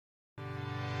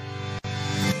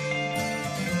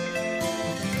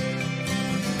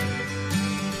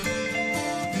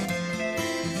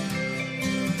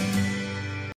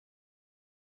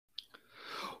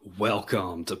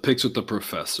Welcome to Picks with the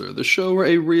Professor, the show where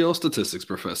a real statistics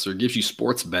professor gives you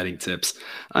sports betting tips.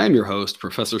 I am your host,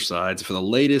 Professor Sides. For the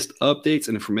latest updates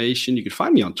and information, you can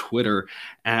find me on Twitter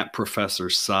at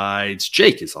Professor Sides.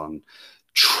 Jake is on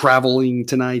traveling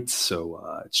tonight,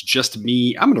 so it's just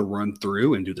me. I'm going to run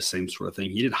through and do the same sort of thing.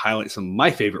 He did highlight some of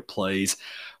my favorite plays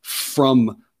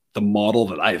from the model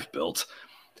that I've built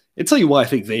and tell you why I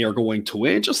think they are going to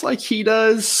win, just like he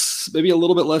does. Maybe a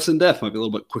little bit less in depth, might be a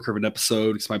little bit quicker of an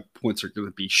episode because my points are going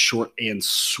to be short and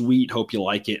sweet. Hope you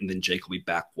like it. And then Jake will be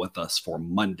back with us for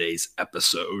Monday's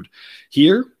episode.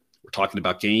 Here, we're talking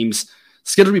about games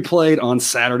scheduled to be played on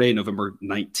Saturday, November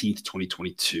 19th,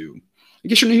 2022. In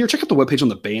case you're new here, check out the webpage on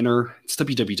the banner. It's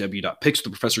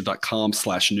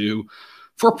www.pickswiththeprofessor.com/new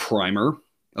for a primer.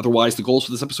 Otherwise, the goals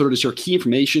for this episode are to share key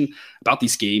information about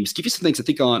these games, give you some things to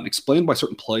think on, explain why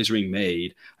certain plays are being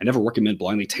made. I never recommend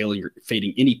blindly tailing or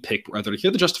fading any pick, but rather to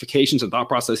hear the justifications and thought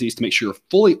processes to make sure you're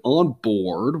fully on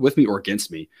board with me or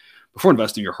against me before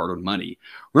investing your hard-earned money.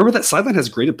 Remember that Sideline has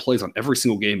graded plays on every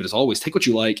single game, but as always, take what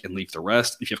you like and leave the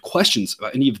rest. If you have questions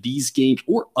about any of these games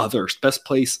or others, best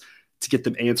place to get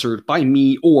them answered by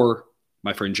me or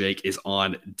my friend Jake is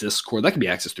on Discord. That can be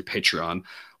accessed through Patreon.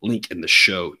 Link in the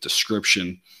show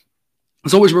description.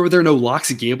 As always, remember there are no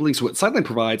locks of gambling, so what Sideline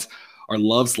provides are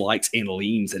loves, likes, and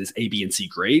leans at its A, B, and C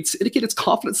grades, indicate its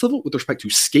confidence level with respect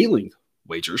to scaling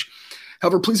wagers.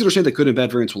 However, please understand that good and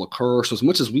bad variance will occur, so as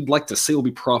much as we'd like to say we'll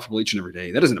be profitable each and every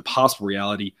day, that is an impossible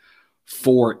reality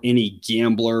for any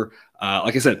gambler.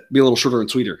 Like I said, be a little shorter and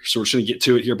sweeter. So we're just going to get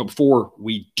to it here. But before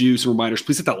we do, some reminders,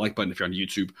 please hit that like button if you're on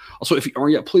YouTube. Also, if you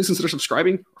aren't yet, please consider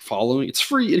subscribing or following. It's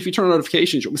free. And if you turn on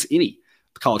notifications, you won't miss any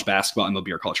college basketball, MLB,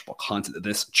 or college football content that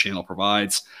this channel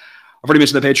provides. I've already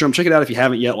mentioned the Patreon. Check it out if you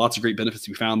haven't yet. Lots of great benefits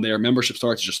to be found there. Membership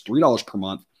starts at just $3 per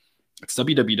month. It's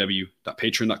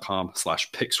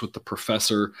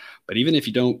www.patreon.com/pickswiththeprofessor. But even if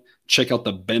you don't check out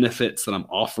the benefits that I'm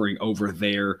offering over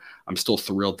there, I'm still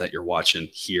thrilled that you're watching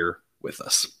here with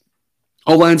us.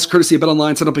 All lines courtesy of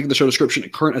BetOnline. Set up in the show description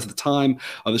and current as of the time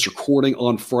of this recording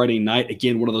on Friday night.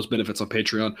 Again, one of those benefits on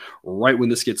Patreon. Right when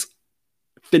this gets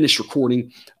finished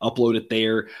recording, upload it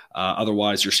there.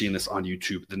 Otherwise, you're seeing this on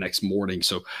YouTube the next morning.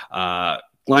 So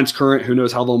lines current. Who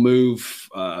knows how they'll move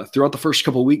throughout the first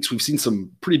couple of weeks. We've seen some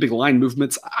pretty big line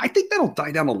movements. I think that'll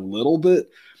die down a little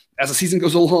bit as the season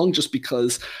goes along, just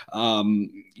because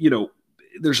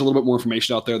there's a little bit more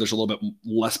information out there. There's a little bit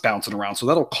less bouncing around. So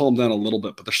that'll calm down a little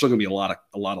bit, but there's still going to be a lot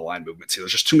of line movements here.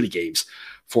 There's just too many games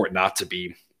for it not to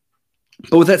be.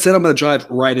 But with that said, I'm going to drive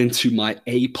right into my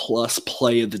A-plus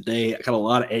play of the day. I got a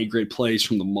lot of A-grade plays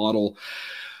from the model.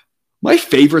 My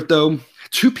favorite, though,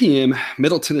 2 p.m.,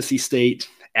 Middle Tennessee State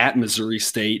at Missouri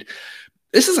State.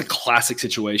 This is a classic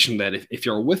situation that if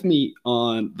you're with me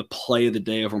on the play of the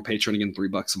day over on Patreon, again,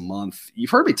 $3 a month, you've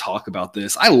heard me talk about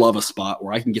this. I love a spot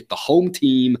where I can get the home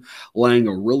team laying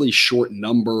a really short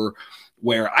number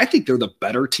where I think they're the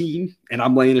better team and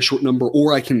I'm laying a short number,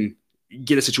 or I can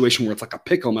get a situation where it's like a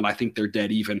pick 'em and I think they're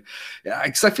dead even.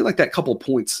 Because I feel like that couple of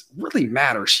points really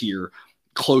matters here,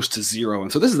 close to zero.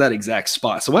 And so this is that exact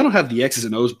spot. So I don't have the X's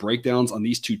and O's breakdowns on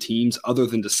these two teams other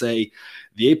than to say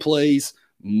the A plays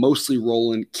mostly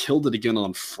rolling, killed it again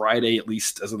on Friday, at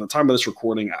least as of the time of this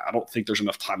recording. I don't think there's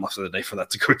enough time left in the day for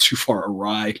that to go too far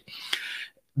awry.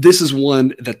 This is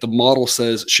one that the model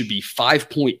says should be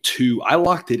 5.2. I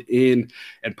locked it in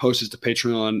and posted to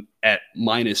Patreon at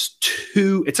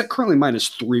 -2. It's at currently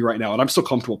 -3 right now, and I'm still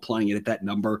comfortable playing it at that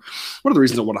number. One of the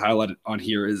reasons I want to highlight it on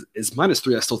here is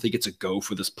 -3. I still think it's a go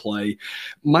for this play.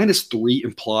 -3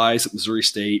 implies that Missouri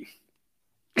State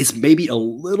is maybe a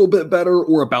little bit better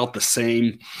or about the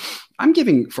same. I'm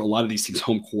giving, for a lot of these teams,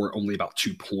 home court only about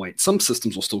 2 points. Some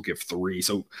systems will still give 3.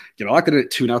 So, I locked it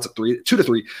at 2, now it's at 3, 2 to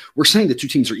 3. We're saying the two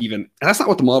teams are even. And that's not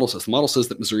what the model says. The model says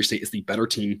that Missouri State is the better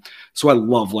team. So I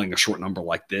love laying a short number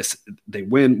like this. They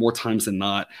win more times than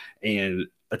not, and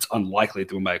it's unlikely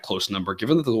to win by a close number.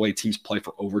 Given that the way teams play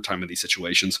for overtime in these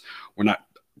situations, we're not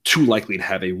too likely to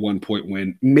have a 1-point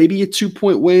win, maybe a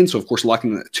 2-point win. So, of course,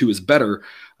 locking at 2 is better,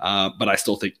 but I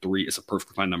still think 3 is a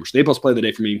perfectly fine number. So, the A-plus play of the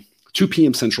day for me, 2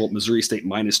 p.m. Central, Missouri State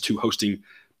 -2 hosting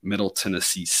Middle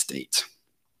Tennessee State.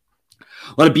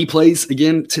 A lot of B plays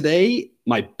again today.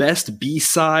 My best B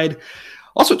side.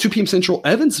 Also, 2 p.m. Central,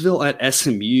 Evansville at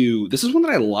SMU. This is one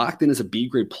that I locked in as a B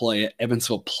grade play at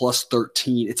Evansville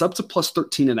 +13. It's up to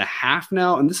 +13.5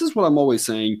 now. And this is what I'm always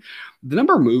saying. The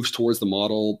number moves towards the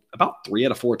model about 3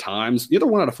 out of 4 times. The other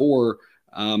 1 out of 4,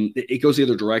 it goes the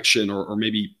other direction, or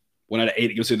maybe 1 out of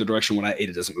 8, it goes the other direction. 1 out of 8,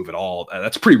 it doesn't move at all.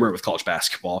 That's pretty rare with college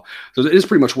basketball. So it is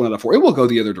pretty much 1 out of 4. It will go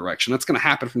the other direction. That's going to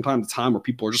happen from time to time where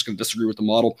people are just going to disagree with the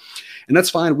model. And that's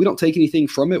fine. We don't take anything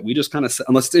from it. We just kind of,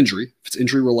 unless it's injury, if it's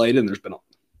injury related, and there's been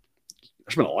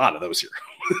a lot of those here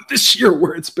this year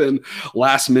where it's been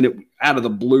last minute out of the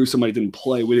blue. Somebody didn't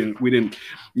play. We didn't,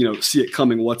 see it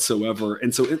coming whatsoever.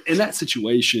 And so in that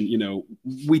situation,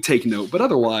 we take note, but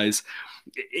otherwise,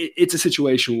 it's a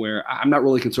situation where I'm not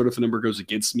really concerned if the number goes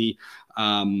against me.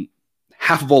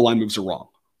 Half of all line moves are wrong,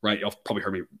 right? You've probably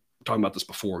heard me talking about this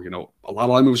before. A lot of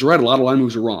line moves are right, a lot of line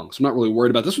moves are wrong. So I'm not really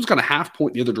worried about it. This one's got a half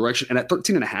point the other direction. And at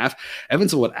 13.5,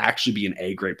 Evansville would actually be an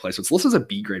A grade play. So it's listed as a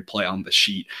B grade play on the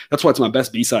sheet. That's why it's my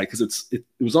best B side, because it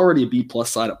was already a B plus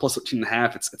side at plus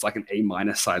 13.5. It's like an A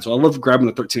minus side. So I love grabbing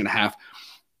the 13.5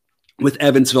 with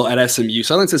Evansville at SMU.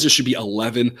 So I think says this should be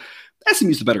 11.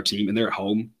 SMU's the better team and they're at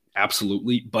home.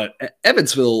 Absolutely. But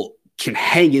Evansville can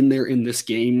hang in there in this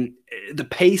game. The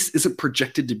pace isn't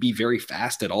projected to be very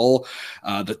fast at all.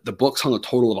 The books hung a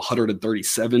total of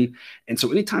 137. And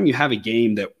so anytime you have a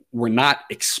game that we're not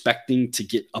expecting to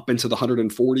get up into the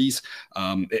 140s,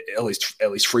 at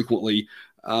least frequently,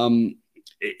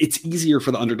 it's easier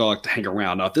for the underdog to hang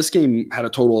around. Now, if this game had a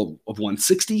total of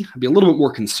 160, I'd be a little bit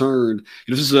more concerned.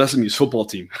 If this is SMU's football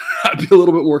team, I'd be a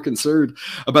little bit more concerned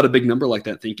about a big number like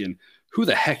that, thinking, who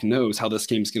the heck knows how this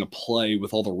game's going to play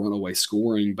with all the runaway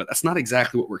scoring? But that's not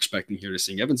exactly what we're expecting here to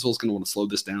see. Evansville's going to want to slow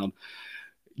this down,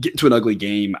 get into an ugly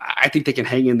game. I think they can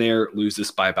hang in there, lose this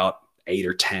by about 8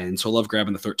 or 10. So I love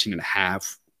grabbing the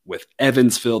 13.5 with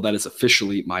Evansville. That is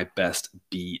officially my best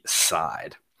B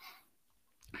side.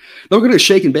 Then we're going to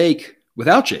shake and bake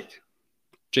without Jake.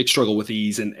 Jake struggled with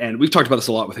these, and we've talked about this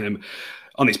a lot with him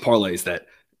on these parlays, that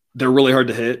they're really hard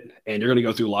to hit, and you're going to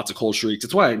go through lots of cold streaks.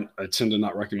 It's why I tend to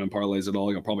not recommend parlays at all.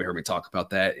 You'll probably hear me talk about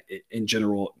that in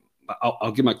general.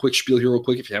 I'll give my quick spiel here real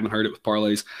quick if you haven't heard it with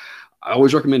parlays. I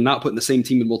always recommend not putting the same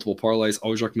team in multiple parlays. I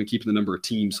always recommend keeping the number of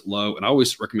teams low. And I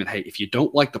always recommend, hey, if you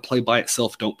don't like the play by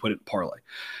itself, don't put it in parlay.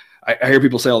 I hear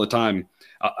people say all the time,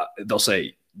 they'll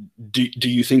say, do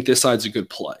you think this side's a good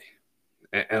play?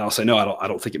 And I'll say, no, I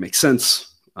don't think it makes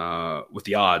sense with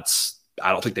the odds.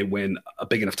 I don't think they win a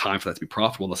big enough time for that to be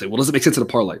profitable. And they'll say, well, does it make sense in a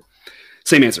parlay?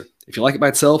 Same answer. If you like it by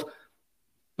itself,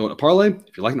 go in a parlay.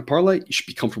 If you're liking a parlay, you should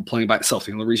be comfortable playing by itself.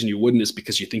 The only reason you wouldn't is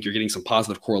because you think you're getting some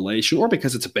positive correlation, or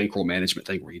because it's a bankroll management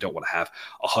thing where you don't want to have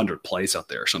 100 plays out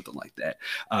there or something like that.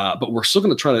 But we're still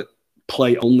going to try to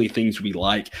play only things we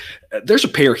like. There's a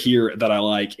pair here that I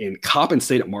like in Coppin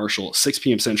State at Marshall, 6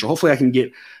 p.m. Central. Hopefully I can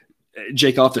get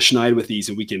Jake off the schneid with these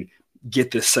and we can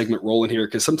get this segment rolling here,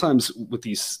 because sometimes with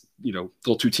these, little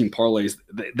 2-team parlays,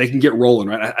 they can get rolling,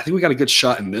 right? I think we got a good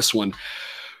shot in this one.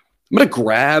 I'm going to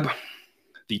grab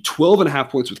the 12.5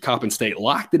 points with Coppin State.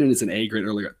 Locked it in as an A grade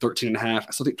earlier at 13.5. I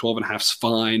still think 12.5 is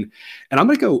fine. And I'm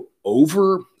going to go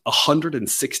over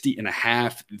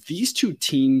 160.5. These two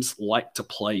teams like to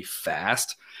play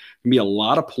fast. Going to be a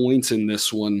lot of points in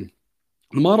this one.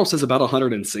 The model says about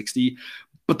 160,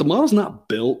 but the model's not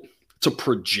built to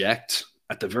project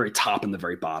at the very top and the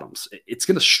very bottoms. It's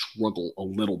going to struggle a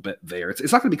little bit there. It's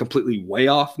not going to be completely way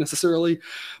off necessarily,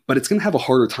 but it's going to have a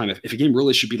harder time. If a game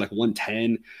really should be like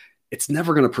 110, it's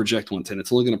never going to project 110.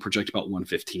 It's only going to project about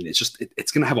 115. It's just,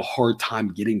 it's going to have a hard time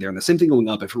getting there. And the same thing going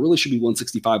up. If it really should be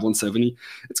 165, 170,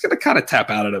 it's going to kind of tap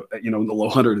out at in the low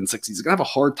 160s. It's going to have a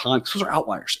hard time because those are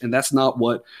outliers. And that's not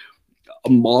what a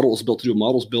model is built to do. A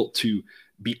model is built to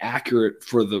be accurate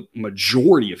for the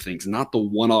majority of things, not the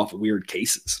one-off weird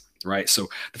cases, right? So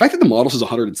the fact that the model says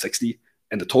 160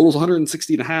 and the total is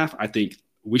 160.5, I think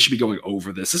we should be going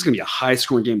over this. This is going to be a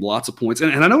high-scoring game, lots of points.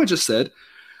 And I know I just said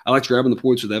I like grabbing the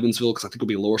points with Evansville because I think it'll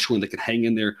be a lower score and they can hang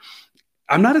in there.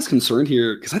 I'm not as concerned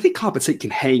here because I think Coppin State can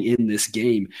hang in this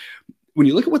game. When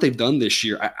you look at what they've done this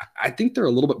year, I think they're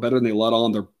a little bit better than they let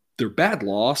on. Their bad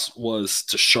loss was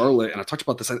to Charlotte, and I talked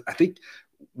about this. I think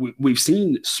we've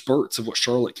seen spurts of what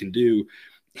Charlotte can do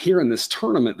here in this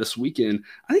tournament this weekend.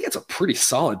 I think it's a pretty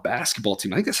solid basketball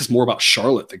team. I think this is more about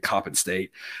Charlotte than Coppin State.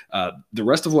 The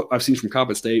rest of what I've seen from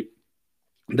Coppin State,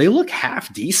 they look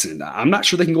half decent. I'm not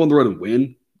sure they can go on the road and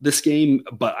win this game,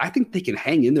 but I think they can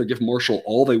hang in there, give Marshall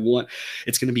all they want.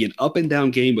 It's going to be an up and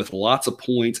down game with lots of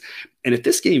points. And if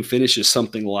this game finishes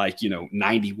something like,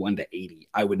 91-80,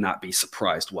 I would not be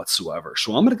surprised whatsoever.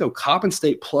 So I'm going to go Coppin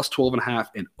State plus 12.5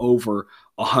 and over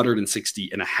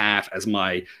 160.5 as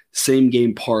my same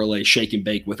game parlay, shake and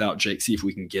bake without Jake. See if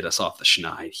we can get us off the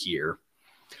schneid here.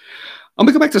 I'm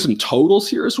going to go back to some totals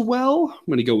here as well. I'm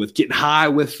going to go with Getting High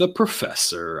with the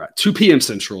Professor at 2 p.m.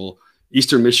 Central.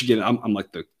 Eastern Michigan. I'm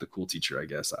like the cool teacher, I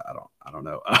guess. I don't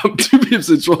know. 2 p.m.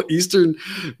 Central, Eastern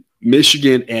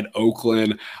Michigan and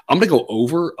Oakland. I'm going to go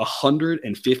over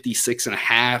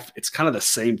 156.5. It's kind of the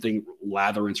same thing.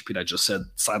 Lather and repeat. I just said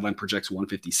sideline projects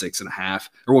 156.5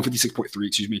 or 156.3,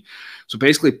 excuse me. So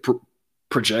basically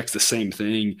projects the same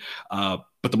thing.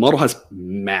 But the model has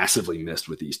massively missed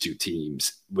with these two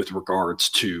teams with regards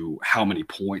to how many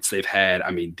points they've had.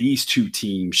 I mean, these two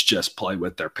teams just play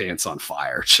with their pants on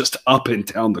fire, just up and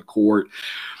down the court.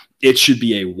 It should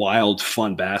be a wild,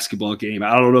 fun basketball game.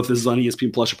 I don't know if this is on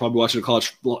ESPN Plus. You're probably watching a college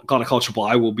football.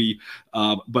 I will be.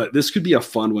 But this could be a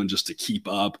fun one just to keep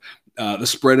up. The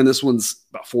spread in this one's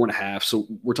about 4.5. So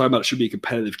we're talking about it should be a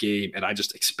competitive game, and I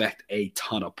just expect a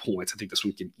ton of points. I think this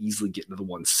one can easily get into the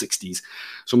 160s.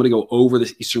 So I'm going to go over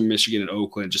this Eastern Michigan and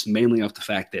Oakland, just mainly off the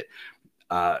fact that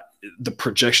the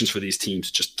projections for these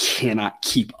teams just cannot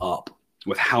keep up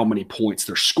with how many points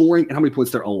they're scoring and how many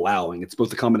points they're allowing. It's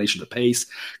both a combination of pace,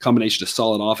 combination of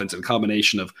solid offense, and a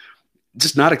combination of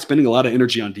just not expending a lot of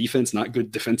energy on defense, not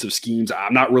good defensive schemes.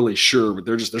 I'm not really sure, but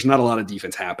there's not a lot of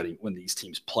defense happening when these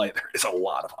teams play. There is a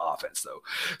lot of offense, though.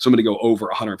 So I'm going to go over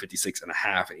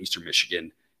 156.5 in Eastern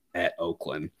Michigan at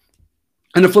Oakland.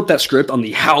 And to flip that script on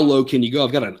the how low can you go,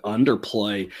 I've got an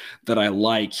underplay that I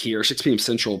like here. 6 p.m.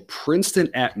 Central, Princeton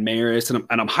at Marist.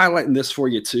 And I'm highlighting this for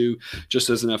you too, just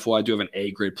as an FYI. I do have an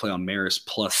A-grade play on Marist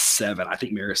 +7. I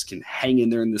think Marist can hang in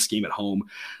there in this game at home.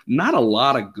 Not a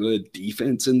lot of good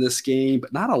defense in this game,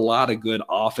 but not a lot of good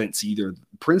offense either.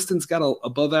 Princeton's got a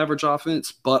above average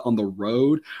offense, but on the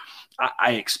road,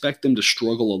 I expect them to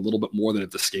struggle a little bit more than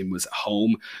if this game was at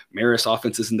home. Marist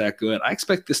offense isn't that good. I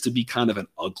expect this to be kind of an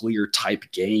uglier type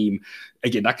game.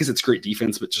 Again, not because it's great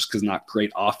defense, but just because not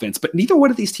great offense. But neither one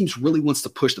of these teams really wants to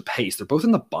push the pace. They're both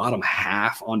in the bottom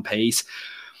half on pace.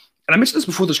 And I mentioned this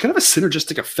before, there's kind of a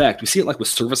synergistic effect. We see it like with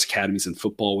service academies in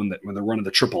football when they're running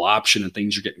the triple option and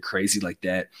things are getting crazy like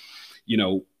that. You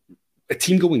know, a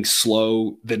team going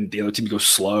slow, then the other team goes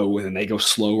slow, and then they go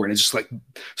slower, and it's just like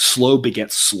slow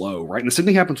begets slow, right? And the same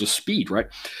thing happens with speed, right?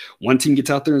 One team gets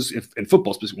out there in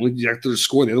football, specifically, one gets out there to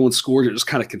score, the other one scores. It just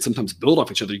kind of can sometimes build off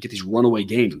each other. You get these runaway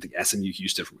games. I think SMU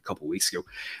Houston from a couple of weeks ago.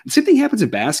 And the same thing happens in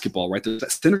basketball, right? There's that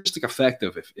synergistic effect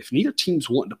of if neither team's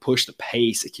wanting to push the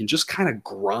pace, it can just kind of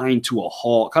grind to a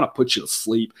halt, kind of put you to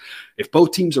sleep. If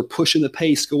both teams are pushing the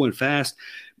pace, going fast,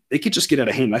 it could just get out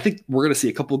of hand. And I think we're going to see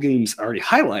a couple of games already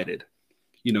highlighted,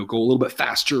 you know, go a little bit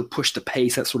faster, push the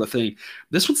pace, that sort of thing.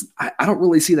 This one's, I don't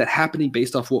really see that happening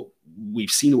based off what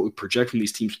we've seen, what we project from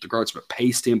these teams with regards to a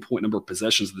pace standpoint, number of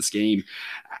possessions of this game.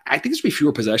 I think there's going to be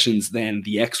fewer possessions than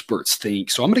the experts think.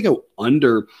 So I'm going to go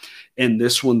under in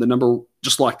this one. The number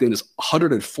just locked in is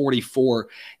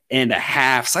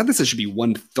 144.5. Sideline says should be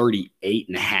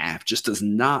 138.5. Just does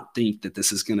not think that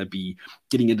this is going to be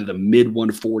getting into the mid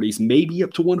 140s, maybe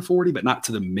up to 140, but not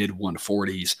to the mid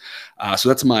 140s. So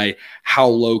that's my how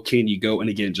low can you go? And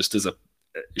again, just as a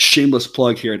shameless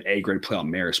plug here, an A-grade play on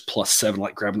Marist +7,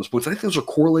 like grabbing those points. I think those are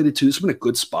correlated too. This has been a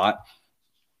good spot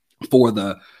for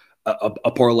the a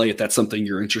parlay if that's something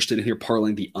you're interested in here,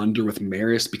 parlaying the under with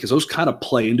Marist, because those kind of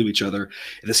play into each other.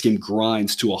 And this game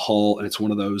grinds to a halt, and it's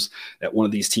one of those that one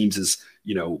of these teams is,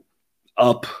 you know,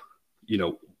 up, you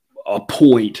know, a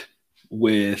point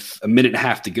with a minute and a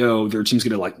half to go. Their team's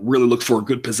going to like really look for a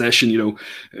good possession. You know,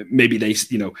 maybe they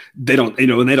don't,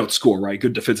 and they don't score, right?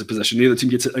 Good defensive possession. The other team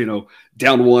gets,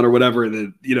 down one or whatever,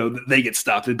 and then, they get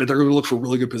stopped, but they're going to look for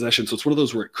really good possession. So it's one of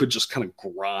those where it could just kind of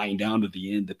grind down to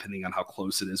the end, depending on how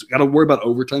close it is. We got to worry about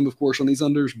overtime, of course, on these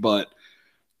unders, but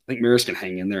I think Marist can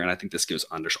hang in there. And I think this goes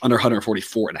under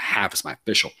 144.5 is my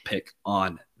official pick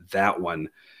on that one.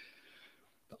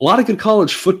 A lot of good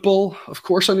college football, of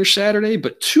course, on your Saturday,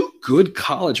 but two good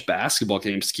college basketball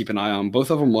games to keep an eye on. Both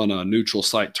of them on a neutral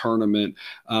site tournament.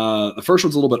 The first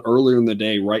one's a little bit earlier in the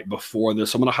day, right before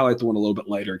this. I'm going to highlight the one a little bit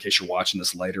later in case you're watching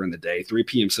this later in the day. 3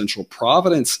 p.m. Central,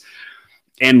 Providence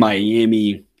and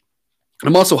Miami. And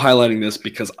I'm also highlighting this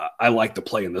because I like the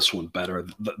play in this one better.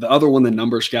 The other one, the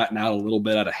numbers gotten out a little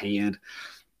bit out of hand.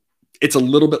 It's a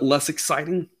little bit less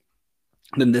exciting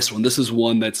than this one. This is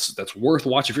one that's worth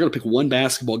watching. If you're going to pick one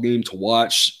basketball game to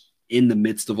watch in the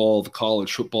midst of all the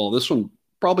college football, this one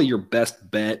probably your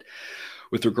best bet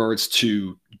with regards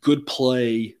to good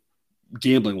play,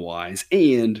 gambling-wise,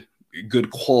 and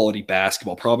good quality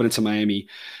basketball. Providence and Miami,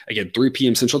 again, 3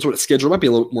 p.m. Central. That's what it's scheduled. It might be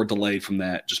a little more delayed from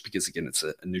that just because, again, it's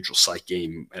a neutral site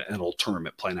game, an old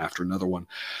tournament playing after another one.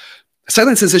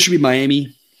 Sideline says this should be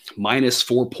Miami.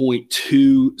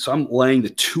 -4.2. So I'm laying the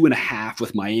 2.5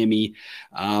 with Miami.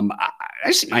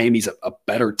 I think Miami's a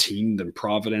better team than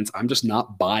Providence. I'm just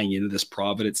not buying into this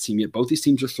Providence team yet. Both these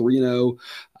teams are 3-0.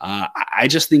 I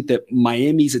just think that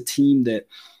Miami's a team that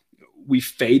we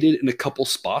faded in a couple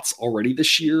spots already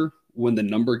this year when the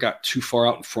number got too far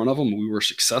out in front of them. We were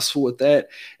successful with that.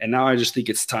 And now I just think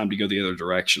it's time to go the other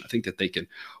direction. I think that they can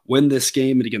win this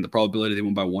game. And again, the probability they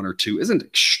win by 1 or 2 isn't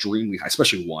extremely high,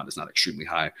 especially 1 is not extremely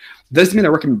high. Doesn't mean I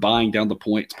recommend buying down the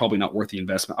point. It's probably not worth the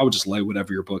investment. I would just lay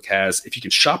whatever your book has. If you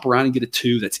can shop around and get a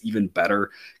 2, that's even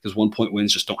better, because 1-point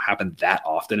wins just don't happen that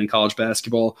often in college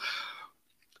basketball.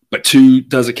 But 2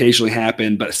 does occasionally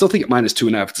happen, but I still think at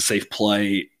 -2.5, it's a safe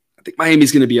play. I think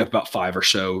Miami's going to be up about 5 or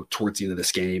so towards the end of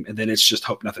this game. And then it's just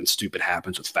hope nothing stupid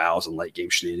happens with fouls and late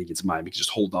game shenanigans. Miami can just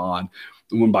hold on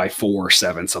and win by 4 or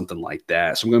 7, something like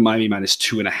that. So I'm going Miami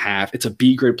 -2.5. It's a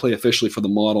B grade play officially for the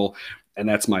model. And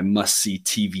that's my must-see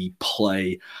TV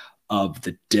play of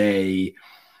the day.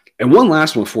 And one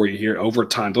last one for you here,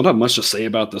 overtime. Don't have much to say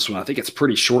about this one. I think it's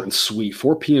pretty short and sweet.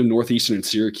 4 p.m. Northeastern in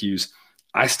Syracuse.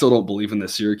 I still don't believe in the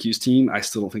Syracuse team. I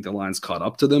still don't think the line's caught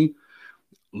up to them.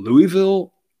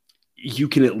 Louisville, you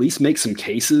can at least make some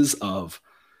cases of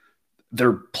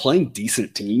they're playing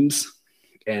decent teams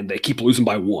and they keep losing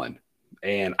by 1.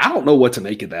 And I don't know what to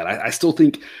make of that. I still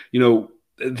think,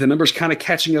 the number's kind of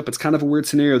catching up. It's kind of a weird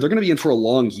scenario. They're going to be in for a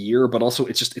long year, but also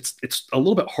it's a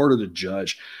little bit harder to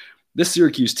judge. This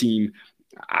Syracuse team,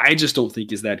 I just don't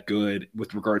think is that good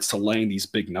with regards to laying these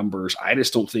big numbers. I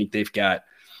just don't think they've got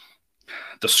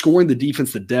the scoring, the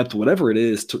defense, the depth, whatever it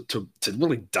is to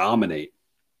really dominate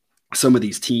some of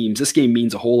these teams. This game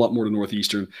means a whole lot more to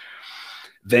Northeastern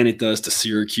than it does to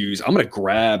Syracuse. I'm going to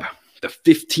grab the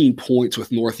 15 points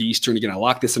with Northeastern. Again, I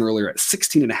locked this in earlier at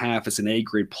 16.5. It's an A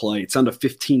grade play. It's down to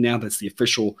 15 now. That's the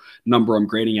official number I'm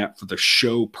grading at for the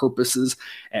show purposes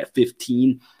at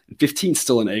 15. And 15 is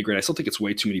still an A grade. I still think it's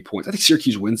way too many points. I think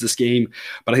Syracuse wins this game,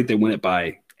 but I think they win it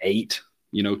by 8,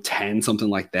 10, something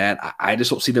like that. I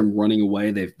just don't see them running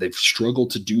away. They've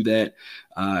struggled to do that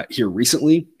here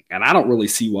recently. And I don't really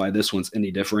see why this one's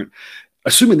any different.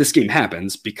 Assuming this game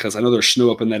happens, because I know there's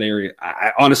snow up in that area.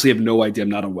 I honestly have no idea. I'm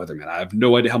not a weatherman. I have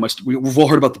no idea how much we've all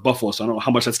heard about the Buffalo, so I don't know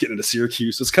how much that's getting into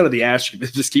Syracuse. So it's kind of the asterisk.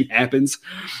 If this game happens,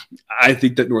 I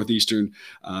think that Northeastern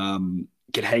can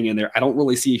hang in there. I don't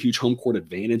really see a huge home court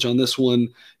advantage on this one.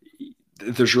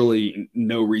 There's really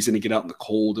no reason to get out in the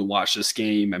cold and watch this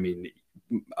game. I mean,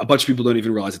 a bunch of people don't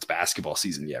even realize it's basketball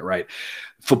season yet, right?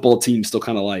 Football team still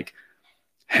kind of like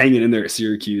hanging in there at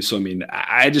Syracuse. So, I mean,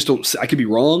 I just don't – I could be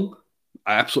wrong.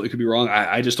 I absolutely could be wrong.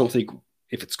 I just don't think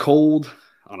if it's cold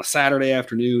on a Saturday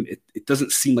afternoon, it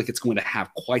doesn't seem like it's going to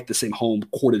have quite the same home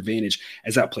court advantage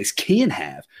as that place can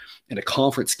have in a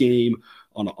conference game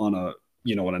on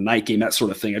a night game, that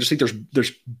sort of thing. I just think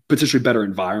there's potentially better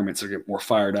environments that get more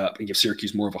fired up and give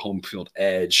Syracuse more of a home court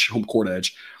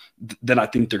edge than I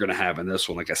think they're going to have in this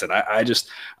one. Like I said,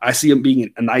 I see them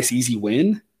being a nice, easy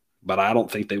win, but I don't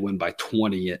think they win by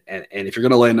 20. And if you're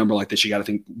going to lay a number like this, you got to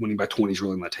think winning by 20 is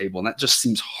really on the table. And that just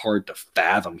seems hard to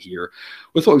fathom here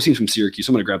with what we've seen from Syracuse.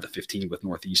 I'm going to grab the 15 with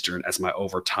Northeastern as my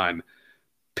overtime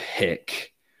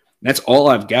pick. And that's all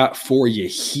I've got for you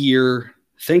here.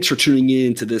 Thanks for tuning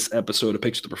in to this episode of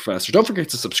Picks with the Professor. Don't forget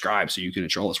to subscribe so you can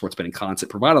enjoy all the sports betting content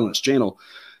provided on this channel.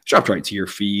 Dropped right to your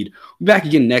feed. We'll be back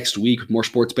again next week with more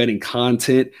sports betting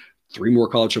content, 3 more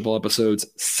college football episodes,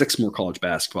 6 more college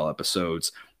basketball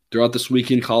episodes. Throughout this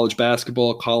weekend, college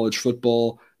basketball, college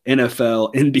football,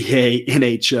 NFL, NBA,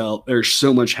 NHL. There's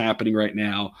so much happening right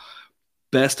now.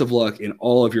 Best of luck in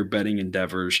all of your betting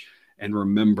endeavors. And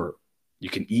remember, you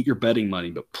can eat your betting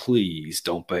money, but please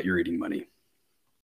don't bet your eating money.